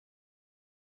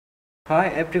Hi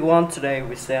everyone, today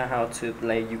we share how to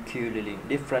play ukulele,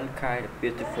 different kind of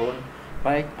beautiful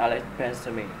by Alec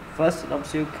me. First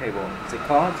option cable. The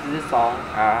chords in this song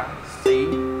are C,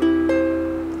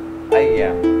 A,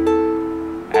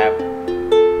 F,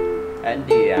 and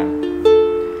D.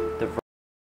 The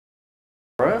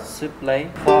verse should play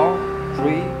 4,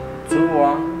 3, 2,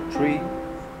 1, 3,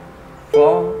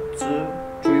 4, 2,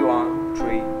 3, 1,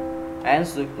 3, and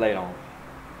should play on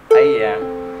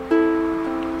A,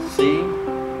 C,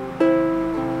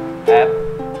 F,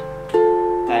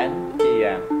 and D.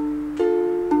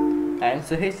 And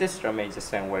the hit system is the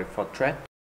same way for track.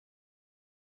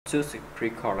 Choose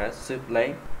pre-chorus to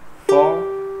play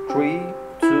 4, 3,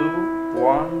 2,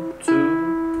 1,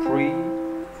 2, 3,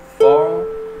 4,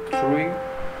 3,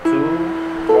 2,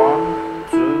 1,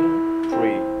 2,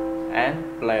 3,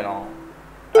 and play on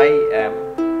A,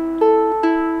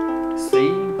 C,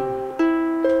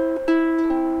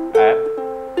 F,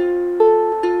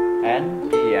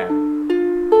 and D.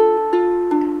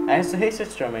 And the hit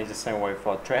system is the same way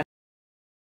for track.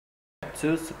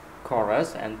 Choose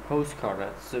chorus and post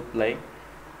chorus to play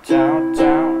down,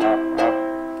 down, up, up,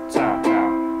 down,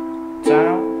 down,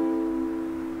 down,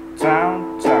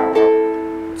 down, down,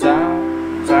 up,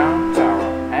 down, down, down, up,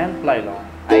 and play long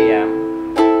A,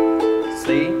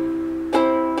 C,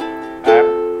 F,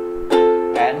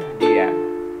 and D.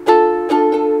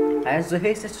 And the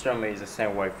hit system is the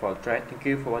same way for track. Thank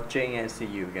you for watching and see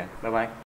you again. Bye bye.